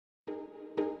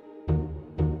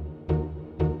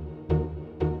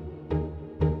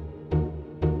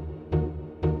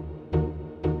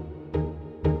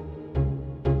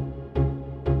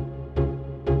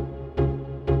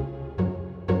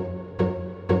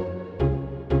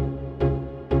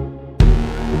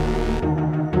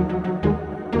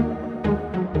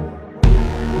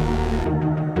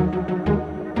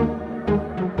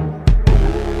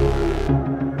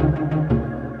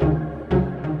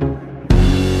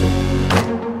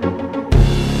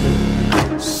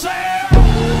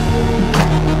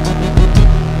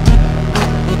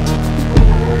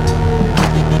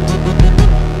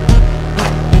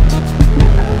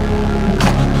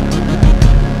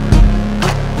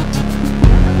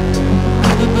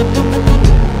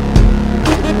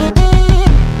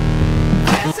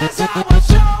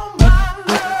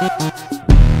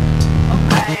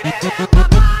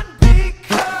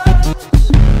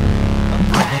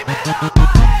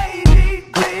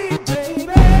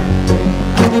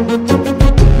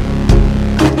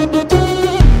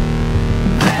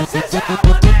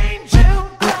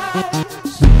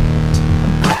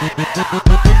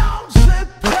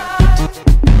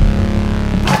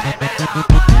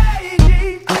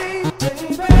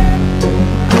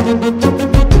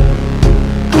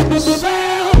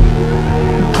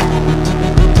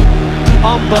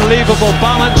Unbelievable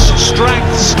balance,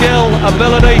 strength, skill,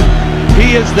 ability.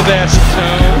 He is the best.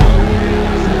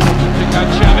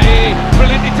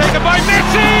 Brilliantly taken by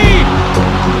Messi!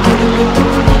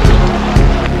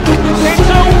 It's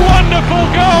a wonderful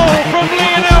goal from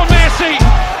Lionel Messi!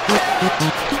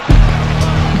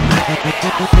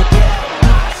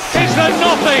 Is there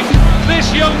nothing this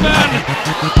young man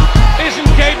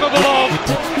isn't capable of?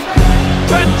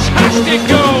 Fantastic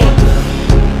goal!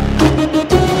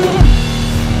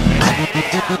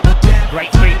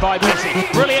 Great feed by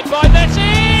Messi, brilliant by Messi!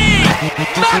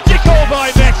 Magical by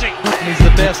Messi! He's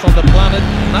the best on the planet,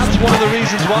 and that's one of the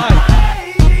reasons why.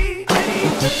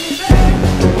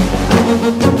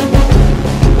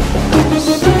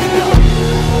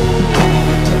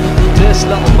 This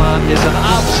little man is an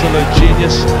absolute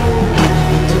genius.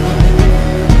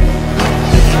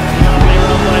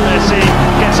 By Messi,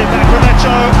 gets it back from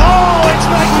Eto. Oh, it's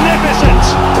magnificent!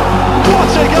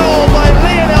 What a goal by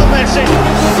Lionel Messi!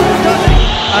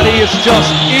 And he is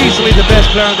just easily the best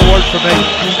player in the world for me.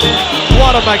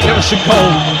 What a magnificent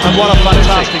goal, and what a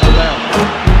fantastic player.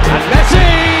 And Messi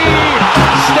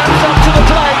steps up to the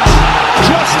plate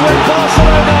just when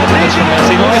Barcelona needs him.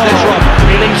 Messi, look at this run.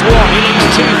 He leaves one, he leaves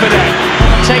two for them.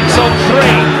 Takes on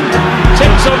three,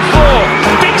 takes on four,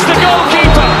 beats the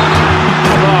goalkeeper.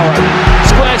 Navarro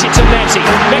squares it to Messi.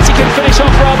 Messi can finish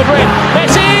off rather great.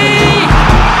 Messi!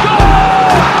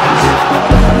 Goal!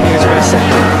 Here's Messi.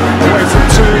 Away from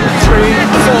 2, 3,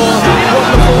 4.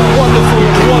 Wonderful, wonderful,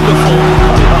 wonderful.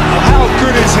 How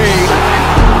good is he?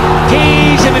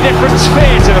 He's in a different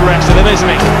sphere to the rest of them, isn't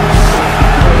he?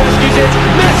 Rescues it.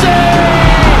 Messi!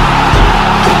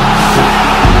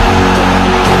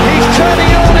 He's turning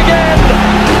it on again.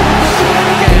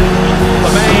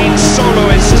 The main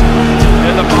soloist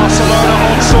in the Barcelona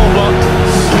ensemble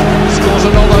scores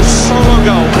another solo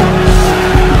goal.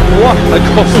 What a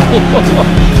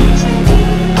goal!